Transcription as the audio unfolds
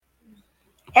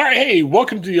All right, hey,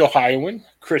 welcome to the Ohioan,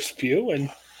 Chris Pugh,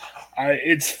 and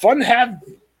it's fun to have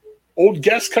old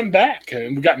guests come back.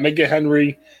 And we got Megan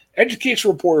Henry,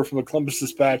 education reporter from the Columbus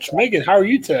Dispatch. Megan, how are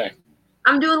you today?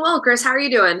 I'm doing well, Chris. How are you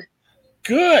doing?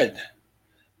 Good.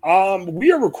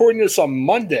 We are recording this on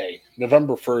Monday,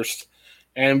 November 1st,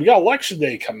 and we got Election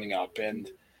Day coming up.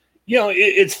 And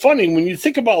it's funny when you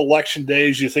think about election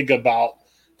days, you think about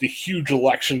the huge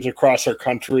elections across our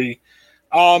country.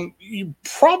 You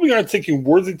probably aren't thinking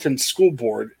Worthington School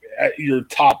Board at your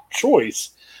top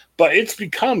choice, but it's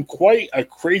become quite a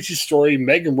crazy story.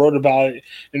 Megan wrote about it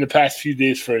in the past few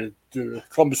days for the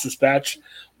Columbus Dispatch.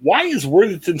 Why has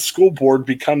Worthington School Board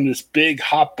become this big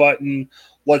hot button?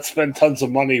 Let's spend tons of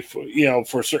money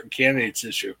for certain candidates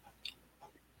issue.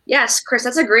 Yes, Chris,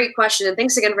 that's a great question, and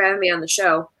thanks again for having me on the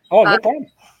show. Oh, no problem.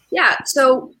 Yeah,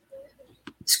 so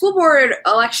school board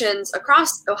elections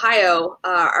across Ohio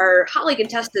are hotly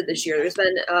contested this year. There's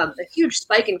been a huge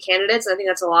spike in candidates. I think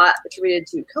that's a lot attributed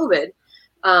to COVID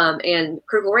and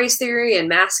critical race theory and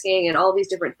masking and all these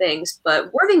different things.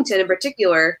 But Worthington in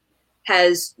particular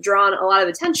has drawn a lot of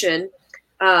attention.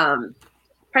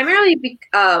 Primarily,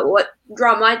 what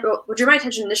drew my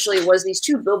attention initially was these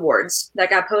two billboards that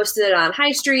got posted on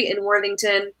High Street in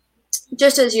Worthington,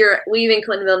 just as you're leaving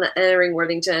Clintonville and entering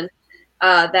Worthington,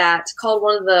 that called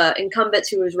one of the incumbents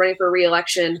who was running for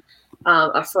re-election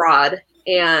a fraud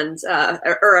and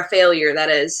or a failure, that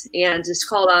is, and just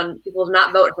called on people to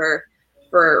not vote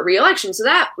for re-election. So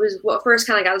that was what first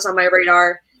kind of got us on my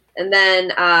radar, and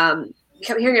then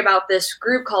kept hearing about this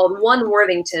group called One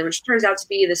Worthington, which turns out to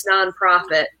be this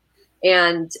nonprofit,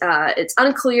 and it's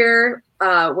unclear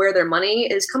where their money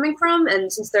is coming from.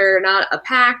 And since they're not a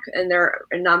PAC and they're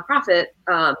a nonprofit,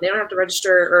 they don't have to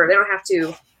register, or they don't have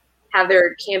to have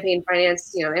their campaign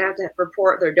finance. They have to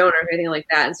report their donors or anything like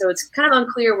that. And so it's kind of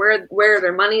unclear where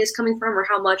their money is coming from or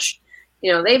how much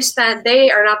they've spent.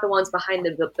 They are not the ones behind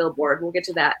the billboard. We'll get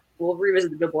to that. We'll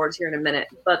revisit the billboards here in a minute.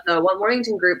 But the One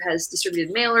Worthington group has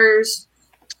distributed mailers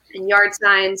and yard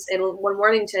signs, and One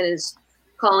Worthington is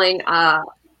calling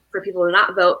for people to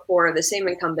not vote for the same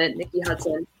incumbent, Nikki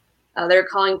Hudson. They're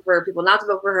calling for people not to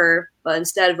vote for her, but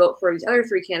instead vote for these other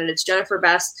three candidates: Jennifer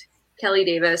Best, Kelly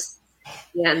Davis,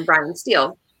 and Brian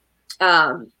Steele.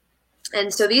 And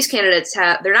so these candidates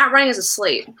they're not running as a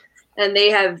slate, and they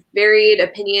have varied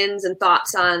opinions and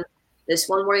thoughts on this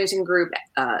One Worthington group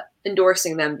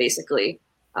endorsing them, basically.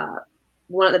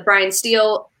 One of the Brian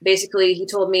Steele, basically, he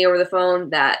told me over the phone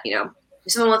that, if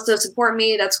someone wants to support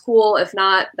me, that's cool. If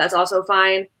not, that's also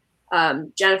fine.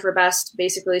 Jennifer Best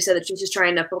basically said that she's just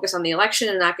trying to focus on the election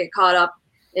and not get caught up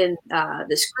in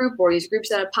this group or these groups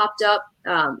that have popped up.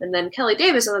 And then Kelly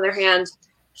Davis, on the other hand,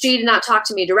 she did not talk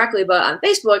to me directly, but on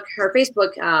Facebook, her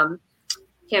Facebook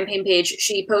campaign page,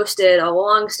 she posted a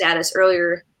long status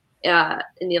earlier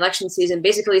in the election season,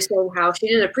 basically saying how she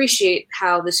didn't appreciate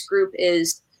how this group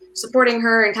is supporting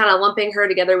her and kind of lumping her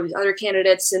together with other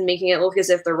candidates and making it look as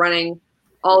if they're running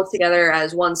all together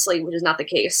as one slate, which is not the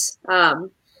case.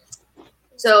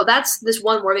 So that's this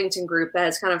One Worthington group that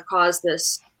has kind of caused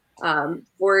this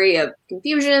worry of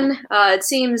confusion. It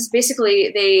seems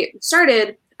basically they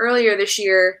started earlier this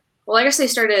year. Well, I guess they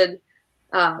started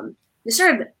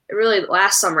really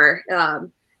last summer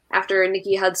after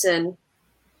Nikki Hudson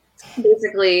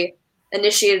basically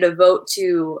initiated a vote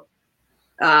to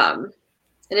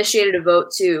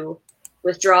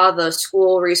withdraw the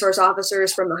school resource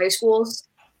officers from the high schools.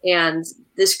 And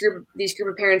these group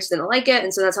of parents didn't like it.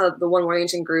 And so that's how the One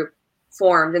Worthington group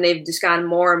formed. And they've just gotten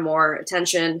more and more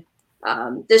attention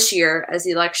this year as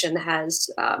the election has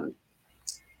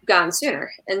gotten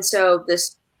sooner. And so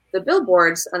the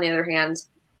billboards, on the other hand,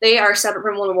 they are separate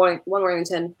from One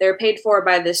Worthington. They're paid for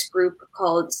by this group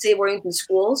called Save Worthington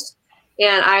Schools.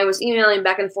 And I was emailing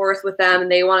back and forth with them,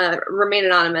 and they want to remain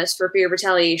anonymous for fear of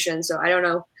retaliation. So I don't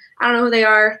know who they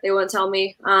are. They won't tell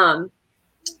me.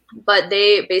 But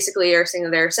they basically are saying that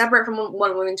they're separate from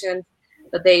One Worthington,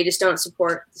 but they just don't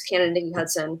support this candidate, Nikki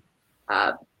Hudson,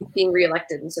 being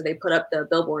reelected. And so they put up the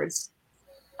billboards.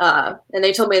 And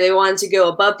they told me they wanted to go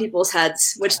above people's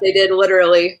heads, which they did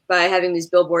literally by having these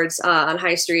billboards on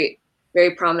High Street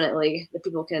very prominently that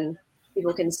people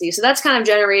can see. So that's kind of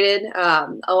generated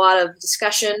a lot of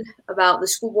discussion about the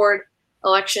school board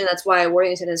election. That's why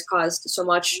Worthington has caused so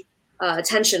much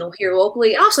attention here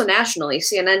locally and also nationally.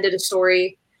 CNN did a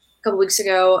story a couple weeks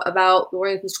ago about the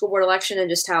Worthington School Board election and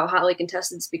just how hotly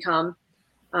contested it's become.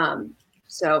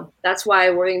 So that's why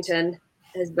Worthington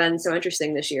has been so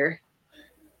interesting this year.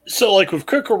 So, like with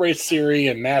critical race theory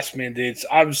and mask mandates,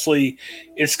 obviously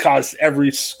it's caused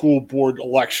every school board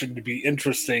election to be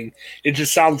interesting. It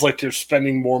just sounds like they're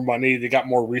spending more money. They got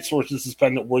more resources to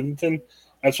spend at Worthington.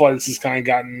 That's why this has kind of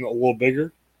gotten a little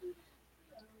bigger.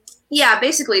 Yeah,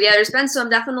 basically, yeah. There's been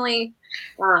definitely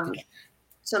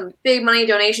some big money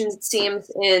donations, it seems,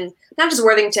 in not just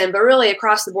Worthington, but really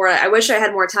across the board. I wish I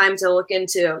had more time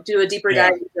to do a deeper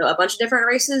dive into a bunch of different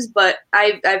races, but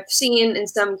I've seen in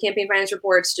some campaign finance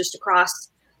reports just across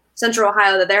Central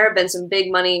Ohio that there have been some big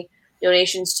money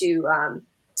donations to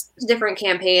different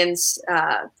campaigns,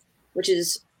 which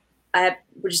is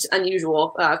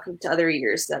unusual to other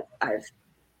years that I've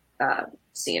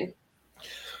seen.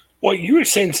 Well, you were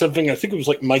saying something. I think it was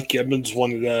like Mike Gibbons,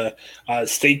 one of the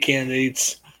state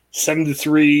candidates,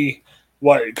 7-3.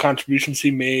 What contributions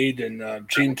he made, and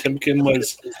Gene Timken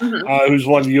was, who's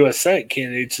one of the U.S. Senate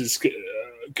candidates, is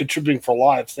contributing for a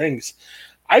lot of things.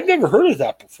 I've never heard of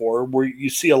that before, where you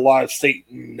see a lot of state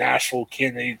and national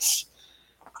candidates,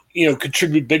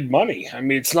 contribute big money. I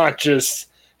mean, it's not just,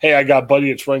 hey, I got a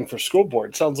buddy that's running for school board.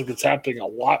 It sounds like it's happening a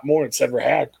lot more than it's ever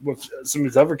had with some of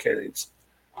these other candidates.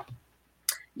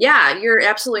 Yeah, you're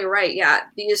absolutely right. Yeah,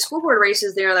 these school board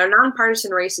races, they're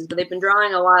nonpartisan races, but they've been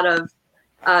drawing a lot of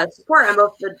support on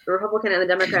both the Republican and the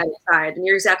Democratic side. And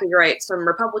you're exactly right. Some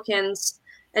Republicans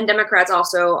and Democrats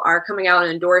also are coming out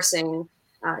and endorsing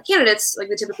candidates like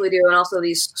they typically do, and also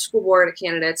these school board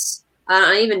candidates,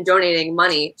 and even donating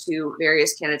money to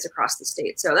various candidates across the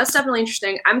state. So that's definitely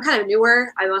interesting. I'm kind of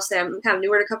newer. I must say I'm kind of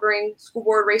newer to covering school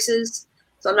board races,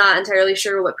 so I'm not entirely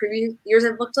sure what previous years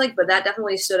have looked like, but that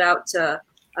definitely stood out to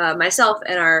myself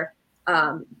and our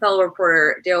fellow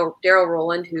reporter Daryl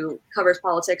Rowland, who covers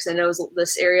politics and knows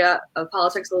this area of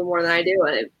politics a little more than I do,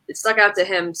 and it stuck out to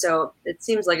him. So it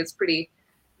seems like it's pretty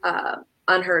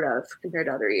unheard of compared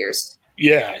to other years.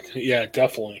 Yeah,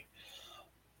 definitely.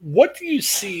 What do you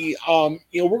see? We're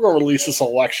going to release this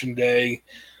election day.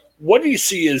 What do you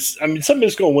see is,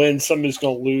 somebody's going to win, somebody's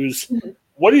going to lose. Mm-hmm.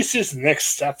 What do you see as the next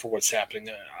step for what's happening?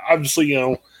 Obviously,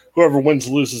 whoever wins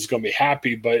loses is going to be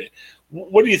happy, but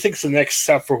what do you think is the next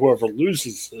step for whoever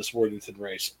loses this Worthington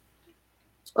race?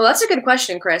 Well, that's a good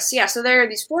question, Chris. Yeah, so there are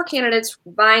these 4 candidates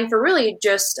vying for really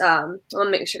just, let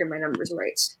me make sure my numbers are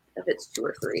right, if it's 2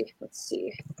 or 3. Let's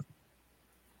see.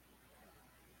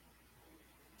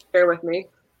 Bear with me.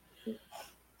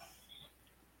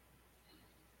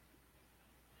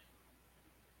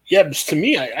 Yeah, but to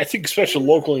me, I think especially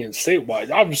locally and statewide,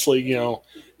 obviously,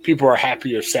 people are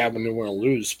happy or sad when they want to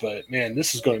lose, but man,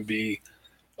 this is going to be,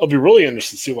 it'll be really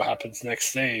interesting to see what happens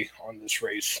next day on this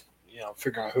race,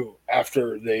 figure out who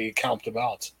after they count the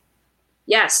ballots.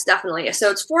 Yes, definitely.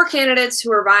 So it's 4 candidates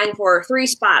who are vying for 3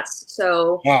 spots.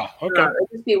 So it'll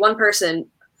just be one person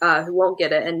who won't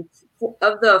get it. And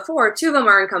of the 4, 2 of them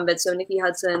are incumbents. So Nikki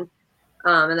Hudson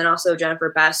and then also Jennifer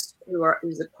Best,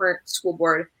 who's the current school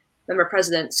board member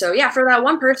president. So yeah, for that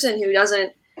one person who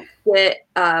doesn't get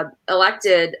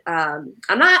elected, I'm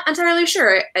not entirely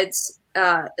sure.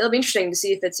 It'll be interesting to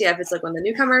see if it's like one of the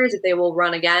newcomers, if they will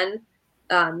run again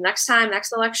next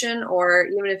election, or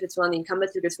even if it's one of the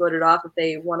incumbents who gets voted off, if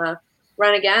they want to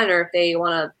run again, or if they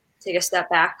want to take a step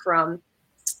back from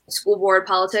school board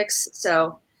politics.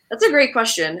 So that's a great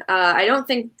question. I don't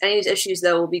think any of these issues,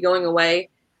 though, will be going away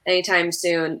anytime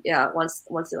soon. Yeah, once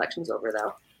the election's over,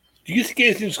 though. Do you think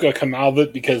anything's going to come out of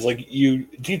it? Because, you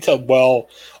detailed well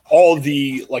all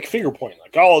the, finger pointing,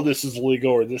 this is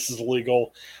illegal or this is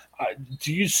illegal.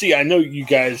 Do you see, I know you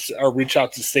guys reach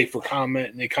out to state for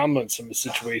comment, and they comment on some of the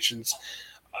situations.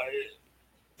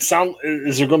 Is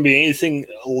there going to be anything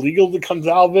illegal that comes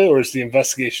out of it, or is the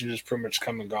investigation just pretty much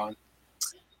come and gone?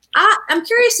 I'm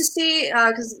curious to see,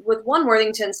 because with one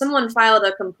Worthington, someone filed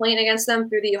a complaint against them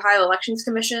through the Ohio Elections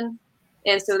Commission,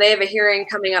 and so they have a hearing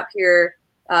coming up here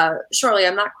shortly.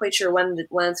 I'm not quite sure when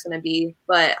it's going to be,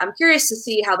 but I'm curious to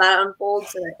see how that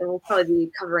unfolds, and we'll probably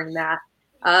be covering that.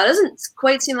 It doesn't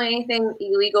quite seem like anything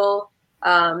illegal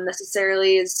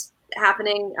necessarily is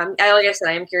happening. Like I said,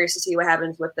 I am curious to see what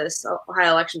happens with this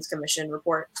Ohio Elections Commission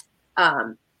report.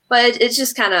 But it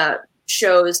just kind of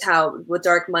shows how with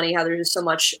dark money, how there's just so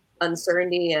much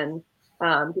uncertainty, and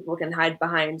people can hide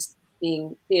behind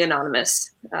being anonymous.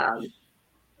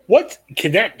 Would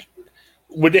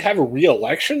they have a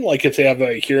re-election? If they have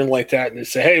a hearing like that and they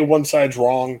say, hey, one side's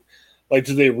wrong,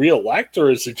 do they re-elect,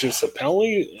 or is it just a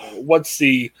penalty? What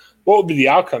would be the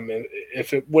outcome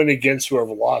if it went against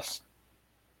whoever lost?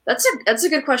 That's a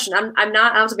good question. I'm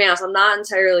not, to be honest, I'm not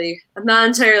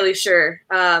entirely sure.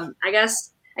 I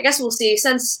guess we'll see,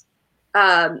 since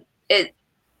it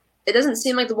doesn't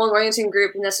seem like the One Worthington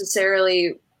group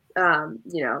necessarily,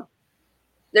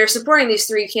 they're supporting these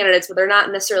 3 candidates, but they're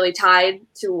not necessarily tied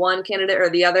to one candidate or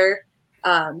the other.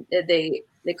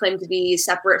 They claim to be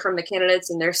separate from the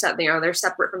candidates, and they're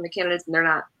separate from the candidates, and they're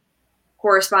not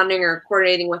corresponding or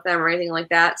coordinating with them or anything like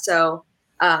that. So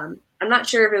I'm not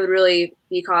sure if it would really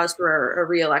be cause for a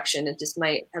re-election. It just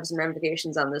might have some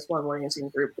ramifications on this one Worthington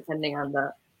group, depending on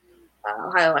the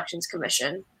Ohio Elections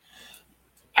Commission.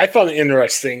 I found it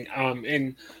interesting.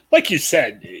 And like you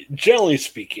said, generally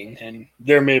speaking, and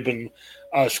there may have been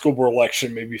a school board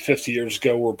election maybe 50 years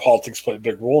ago where politics played a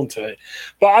big role into it.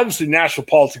 But obviously national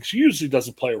politics usually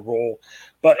doesn't play a role.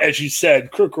 But as you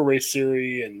said, critical race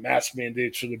theory and mask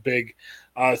mandates are the big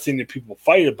thing that people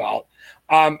fight about.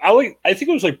 I think it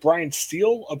was like Brian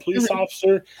Steele, a police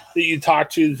officer that you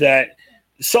talked to, that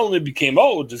suddenly became,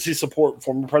 does he support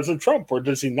former President Trump or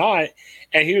does he not?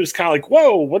 And he was kind of like,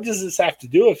 whoa, what does this have to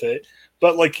do with it?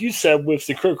 But like you said, with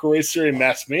the critical race theory and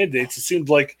mass mandates, it seems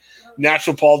like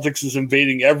national politics is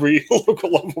invading every local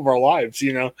level of our lives,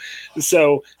 you know?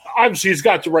 So obviously he's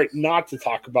got the right not to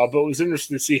talk about, but it was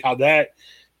interesting to see how that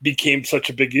became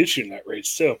such a big issue in that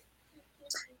race too.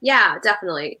 Yeah,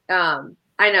 definitely.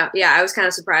 I know. Yeah, I was kind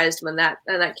of surprised when that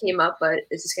came up, but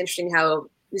it's just interesting how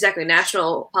exactly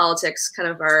national politics kind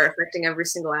of are affecting every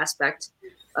single aspect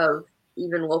of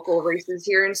even local races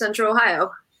here in Central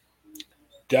Ohio.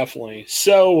 Definitely.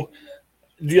 So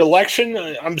the election,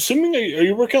 I'm assuming, are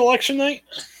you working election night?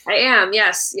 I am,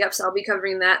 yes. Yep, so I'll be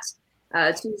covering that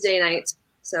Tuesday night.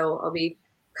 So I'll be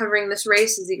covering this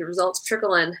race as the results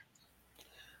trickle in.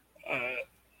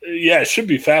 Yeah, it should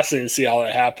be fascinating to see how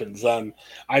that happens.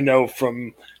 I know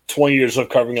from 20 years of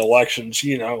covering elections,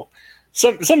 you know,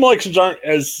 some elections aren't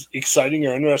as exciting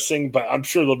or interesting, but I'm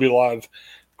sure there'll be a lot of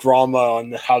drama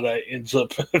on how that ends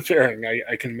up faring.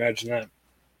 I can imagine that.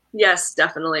 Yes,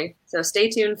 definitely. So stay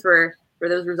tuned for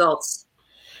those results.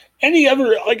 Any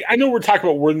other, like, I know we're talking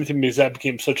about Worthington because that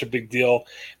became such a big deal.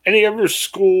 Any other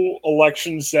school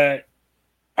elections that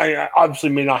I obviously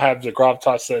may not have the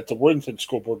gravitas that the Worthington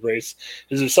School Board race?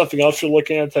 Is there something else you're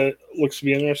looking at that looks to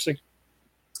be interesting?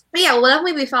 But yeah, we'll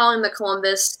definitely be following the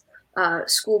Columbus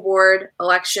School Board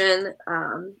election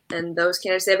and those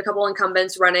candidates. They have a couple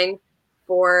incumbents running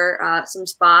for some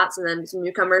spots and then some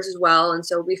newcomers as well. And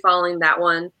so we'll be following that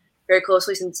one very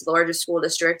closely since it's the largest school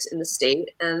district in the state.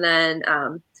 And then,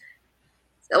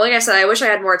 like I said, I wish I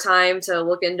had more time to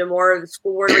look into more of the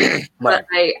school board races, but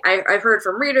I've heard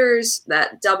from readers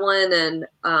that Dublin and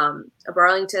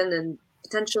Burlington and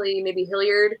potentially maybe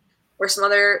Hilliard or some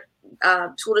other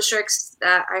school districts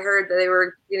that I heard that they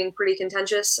were getting pretty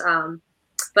contentious.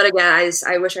 But again,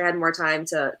 I wish I had more time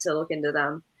to look into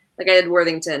them. Like I did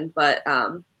Worthington, but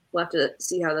we'll have to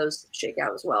see how those shake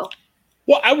out as well.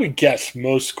 Well, I would guess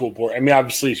most school board. I mean,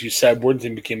 obviously, as you said,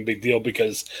 Worthington became a big deal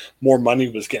because more money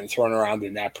was getting thrown around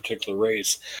in that particular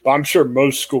race. But I'm sure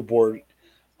most school board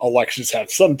elections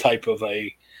have some type of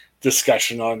a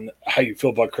discussion on how you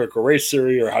feel about critical race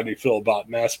theory or how do you feel about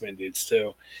mask mandates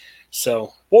too.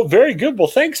 So, well, very good. Well,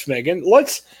 thanks, Megan.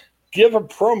 Let's give a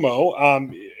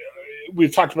promo.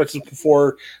 We've talked about this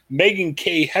before. Megan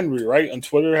K. Henry, right, on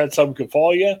Twitter, had someone can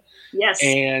follow you. Yes.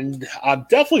 And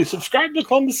definitely subscribe to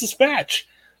Columbus Dispatch.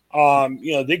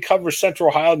 They cover Central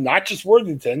Ohio, not just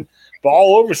Worthington, but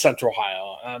all over Central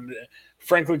Ohio.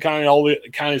 Franklin County, all the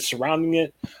counties surrounding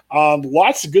it.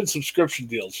 Lots of good subscription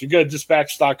deals. If you go to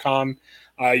dispatch.com,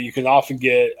 you can often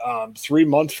get 3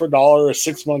 months for $1 or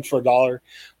 6 months for $1,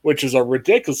 which is a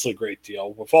ridiculously great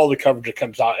deal with all the coverage that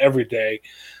comes out every day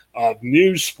of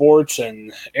news, sports,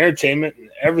 and entertainment, and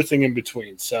everything in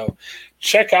between. So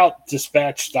check out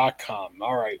dispatch.com.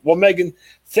 All right. Well, Megan,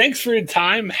 thanks for your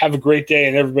time. Have a great day.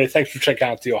 And everybody, thanks for checking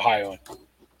out the Ohioan.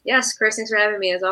 Yes, Chris, thanks for having me as always.